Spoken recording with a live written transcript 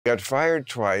got fired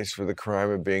twice for the crime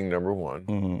of being number one.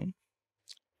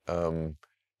 Mm-hmm.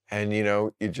 And, you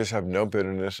know, you just have no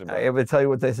bitterness about I ever tell you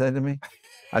what they said to me?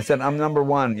 I said, I'm number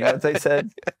one. You know what they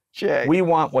said? Jay. We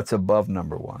want what's above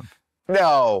number one.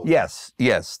 No. Yes,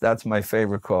 yes, that's my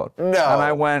favorite quote. No. And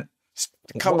I went,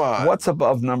 come on. What's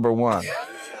above number one?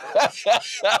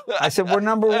 I said, we're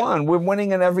number one. We're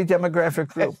winning in every demographic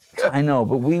group. I know,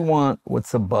 but we want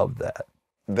what's above that.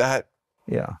 That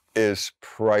yeah, is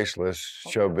priceless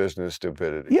show business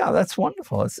stupidity. Yeah, that's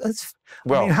wonderful. It's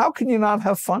well, I mean, how can you not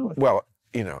have fun with it? Well,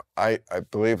 you know, I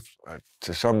believe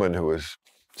to someone who was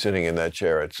sitting in that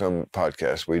chair at some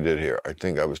podcast we did here, I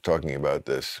think I was talking about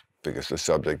this because the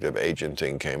subject of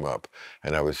agenting came up.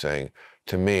 And I was saying,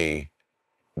 to me,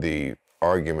 the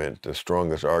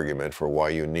strongest argument for why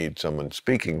you need someone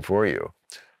speaking for you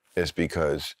is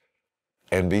because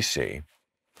NBC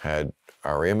had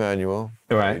Ari Emanuel,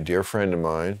 right. a dear friend of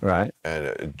mine, right. and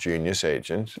a genius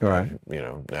agent, right. and, you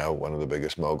know, now one of the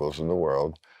biggest moguls in the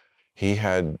world.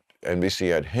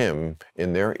 NBC had him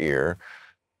in their ear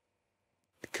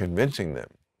convincing them.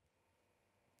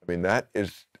 I mean, that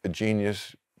is a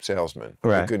genius salesman.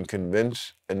 Right. You can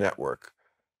convince a network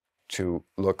to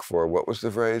look for, what was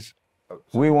the phrase?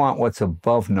 We want what's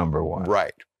above number one.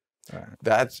 Right.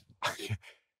 That's,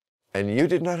 and you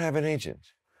did not have an agent.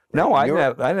 No, I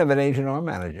didn't have an agent or a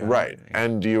manager. Right.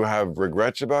 And do you have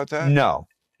regrets about that? No,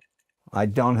 I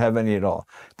don't have any at all.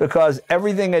 Because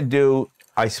everything I do,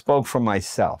 I spoke for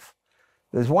myself.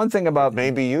 There's one thing about...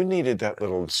 Maybe you needed that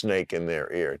little snake in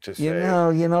their ear to say...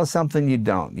 You know something, you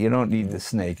don't. You don't need the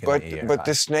snake in the ear. But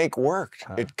the snake worked.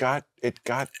 It got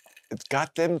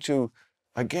them to,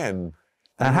 again...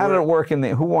 And how did it work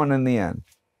who won in the end?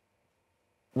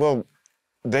 Well,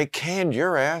 they canned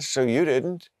your ass, so you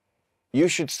didn't. You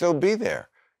should still be there.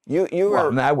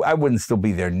 I wouldn't still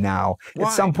be there now. Why?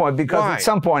 At some point, because Why? At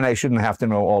some point I shouldn't have to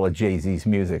know all of Jay-Z's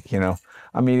music, you know?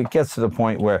 I mean, it gets to the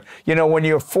point where, you know, when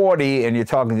you're 40 and you're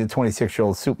talking to a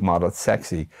 26-year-old supermodel, it's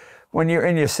sexy. When you're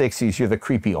in your 60s, you're the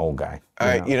creepy old guy.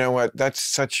 You know what? That's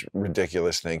such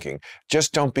ridiculous thinking.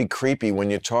 Just don't be creepy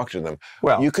when you talk to them.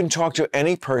 Well, you can talk to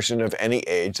any person of any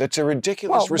age. That's a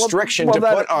ridiculous restriction to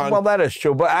put on. Well, that is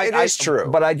true. But it is true.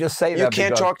 But I just say that you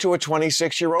can't talk to a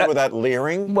 26-year-old without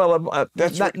leering. Well,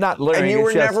 that's not leering. And you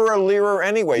were never a leerer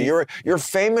anyway. You're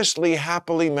famously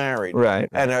happily married, right?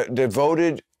 And a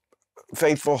devoted,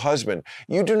 faithful husband.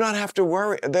 You do not have to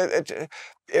worry that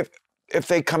if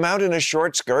they come out in a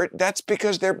short skirt, that's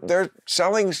because they're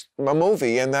selling a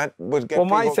movie, and that would get. Well,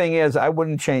 my thing is, I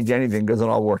wouldn't change anything because it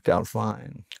all worked out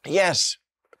fine. Yes,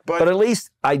 but at least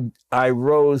I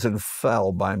rose and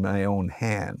fell by my own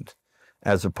hand,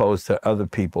 as opposed to other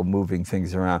people moving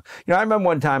things around. You know, I remember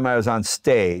one time I was on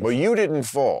stage. Well, you didn't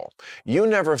fall. You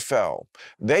never fell.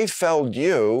 They felled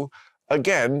you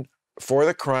again for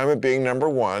the crime of being number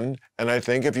one. And I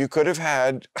think if you could have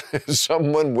had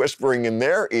someone whispering in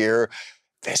their ear,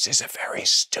 this is a very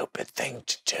stupid thing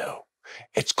to do.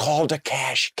 It's called a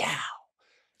cash cow.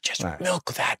 Just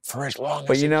milk that for as long as...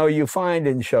 But you know, you find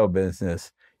in show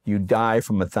business, you die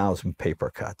from 1,000 paper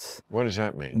cuts. What does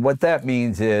that mean? What that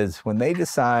means is when they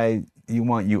decide they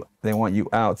want you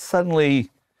out, suddenly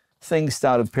things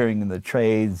start appearing in the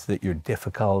trades that you're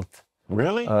difficult.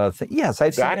 Really? Yes,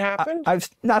 I've seen that happen.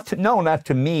 Not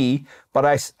to me, but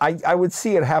I would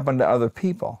see it happen to other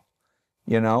people.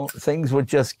 You know, things would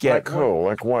just get. Like who?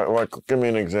 Like what? Like, give me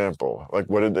an example. Like,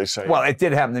 what did they say? Well, it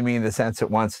did happen to me in the sense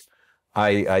that once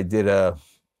I did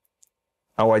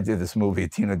this movie.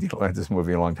 Tina De Laurentiis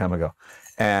movie a long time ago,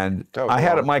 and I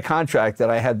had in my contract that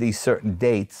I had these certain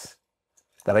dates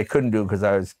that I couldn't do because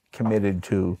I was committed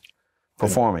to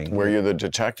performing. Were you the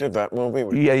detective, that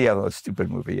movie? Yeah, that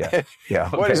stupid movie, yeah. Yeah.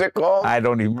 Okay. What is it called? I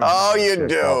don't even remember. Oh, you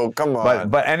do. Come on.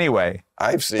 But anyway.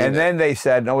 I've seen it. And then they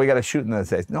said, no, we got to shoot in those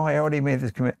days. No, I already made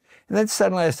this commitment. And then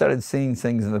suddenly I started seeing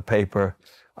things in the paper.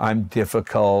 I'm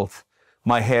difficult.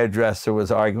 My hairdresser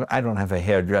was arguing. I don't have a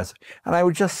hairdresser. And I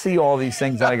would just see all these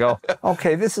things and I go,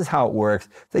 okay, this is how it works.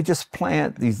 They just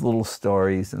plant these little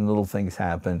stories and little things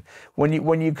happen. When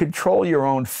you control your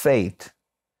own fate,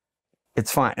 it's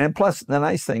fine. And plus, the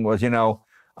nice thing was, you know,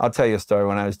 I'll tell you a story.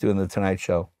 When I was doing the Tonight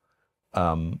Show,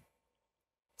 I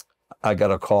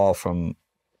got a call from,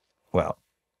 well,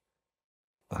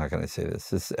 how can I say this?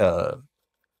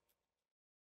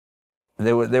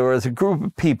 There was a group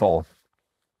of people,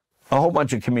 a whole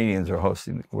bunch of comedians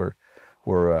were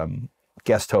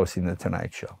guest hosting the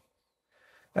Tonight Show.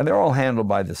 And they're all handled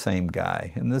by the same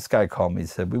guy. And this guy called me and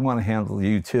said, we want to handle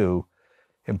you too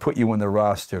and put you in the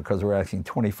roster because we're asking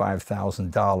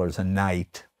 $25,000 a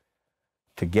night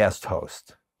to guest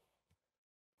host.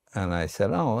 And I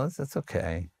said, oh, that's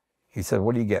okay. He said,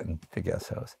 what are you getting to guest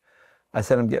host? I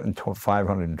said, I'm getting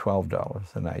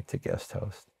 $512 a night to guest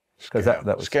host. Because that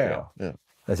was scale. Yeah.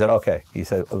 I said, okay. He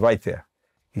said, right there.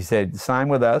 He said, sign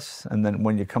with us, and then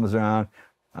when you comes around,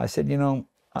 I said, you know,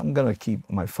 I'm going to keep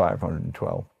my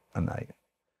 $512 a night.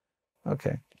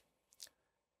 Okay.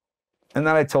 And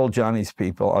then I told Johnny's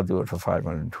people, I'll do it for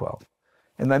 $512.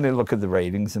 And then they look at the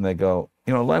ratings and they go,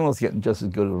 you know, Lionel's getting just as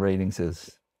good a ratings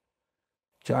as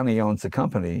Johnny owns the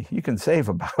company. You can save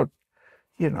about,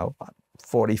 you know,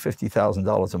 $40,000,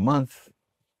 $50,000 a month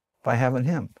by having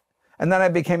him. And then I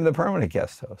became the permanent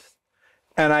guest host.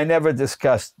 And I never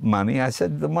discussed money. I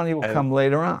said, the money will come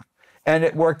later on. And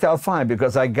it worked out fine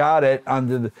because I got it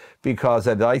because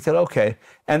I liked it, okay.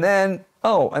 And then,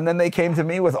 and then they came to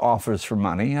me with offers for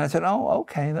money. And I said, oh,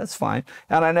 okay, that's fine.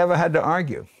 And I never had to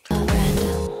argue.